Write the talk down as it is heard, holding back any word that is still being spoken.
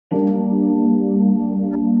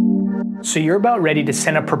So you're about ready to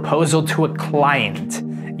send a proposal to a client.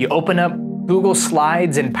 You open up Google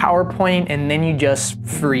Slides and PowerPoint and then you just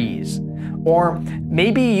freeze. Or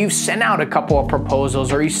maybe you've sent out a couple of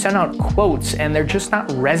proposals or you sent out quotes and they're just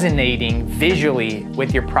not resonating visually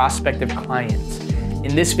with your prospective clients.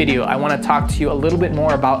 In this video, I want to talk to you a little bit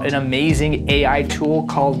more about an amazing AI tool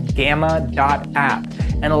called Gamma.app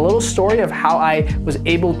and a little story of how I was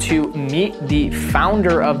able to meet the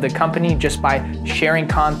founder of the company just by sharing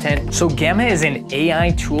content. So Gamma is an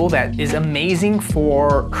AI tool that is amazing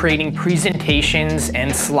for creating presentations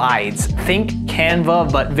and slides. Think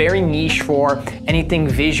Canva, but very niche for anything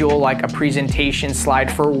visual like a presentation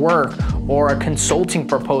slide for work or a consulting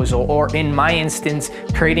proposal, or in my instance,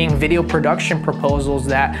 creating video production proposals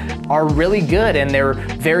that are really good and they're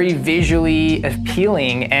very visually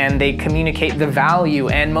appealing and they communicate the value,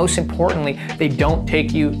 and most importantly, they don't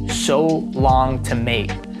take you so long to make.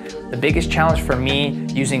 The biggest challenge for me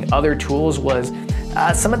using other tools was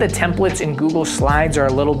some of the templates in Google Slides are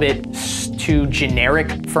a little bit too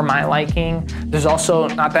generic for my liking. There's also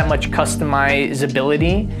not that much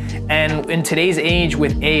customizability. And in today's age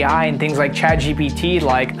with AI and things like ChatGPT,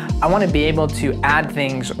 like I want to be able to add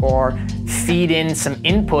things or feed in some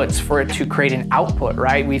inputs for it to create an output,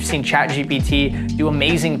 right? We've seen ChatGPT do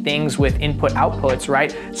amazing things with input outputs,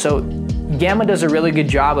 right? So Gamma does a really good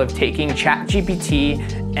job of taking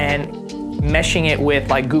ChatGPT and meshing it with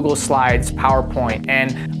like Google Slides, PowerPoint.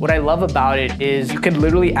 And what I love about it is you could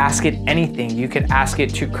literally ask it anything. You could ask it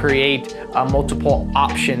to create multiple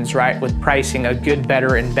options, right? With pricing, a good,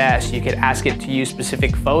 better, and best. You could ask it to use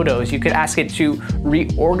specific photos. You could ask it to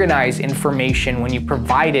reorganize information when you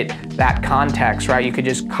provide it that context, right? You could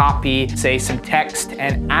just copy, say, some text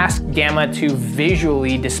and ask Gamma to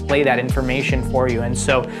visually display that information for you. And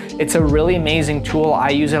so it's a really amazing tool. I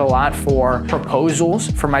use it a lot for proposals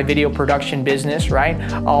for my video production business, right?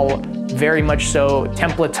 I'll very much so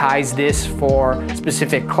templatize this for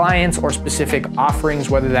specific clients or specific offerings,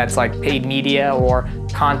 whether that's like paid media or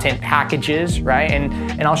content packages, right?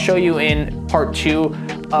 And I'll show you in part 2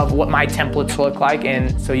 of what my templates look like.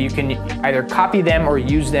 And so you can either copy them or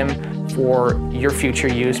use them for your future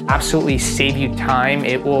use. Absolutely save you time.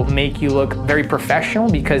 It will make you look very professional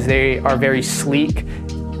because they are very sleek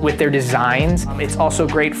with their designs. It's also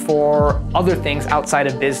great for other things outside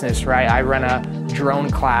of business, right? I run a drone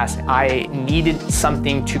class. I needed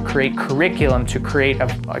something to create curriculum, to create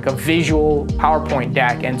like a visual PowerPoint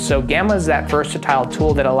deck. And so Gamma is that versatile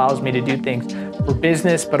tool that allows me to do things for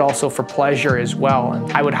business, but also for pleasure as well.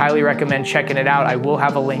 And I would highly recommend checking it out. I will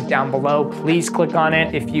have a link down below. Please click on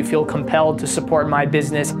it if you feel compelled to support my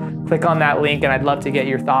business. Click on that link and I'd love to get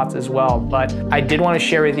your thoughts as well. But I did want to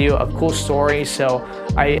share with you a cool story. So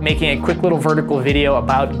I'm making a quick little vertical video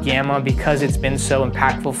about Gamma because it's been so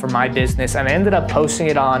impactful for my business. And I ended up posting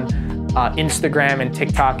it on Instagram and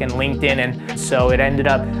TikTok and LinkedIn. And so it ended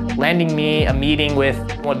up landing me a meeting with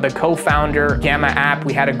the co-founder, Gamma app.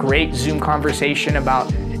 We had a great Zoom conversation about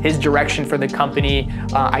his direction for the company.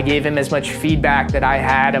 I gave him as much feedback that I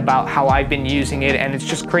had about how I've been using it. And it's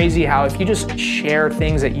just crazy how if you just share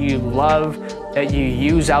things that you love, that you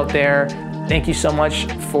use out there. Thank you so much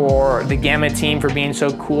for the Gamma team for being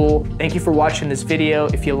so cool. Thank you for watching this video.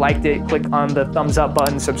 If you liked it, click on the thumbs up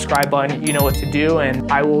button, subscribe button, you know what to do.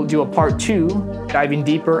 And I will do a part 2, diving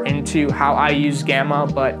deeper into how I use Gamma,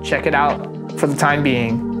 but check it out for the time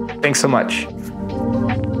being. Thanks so much.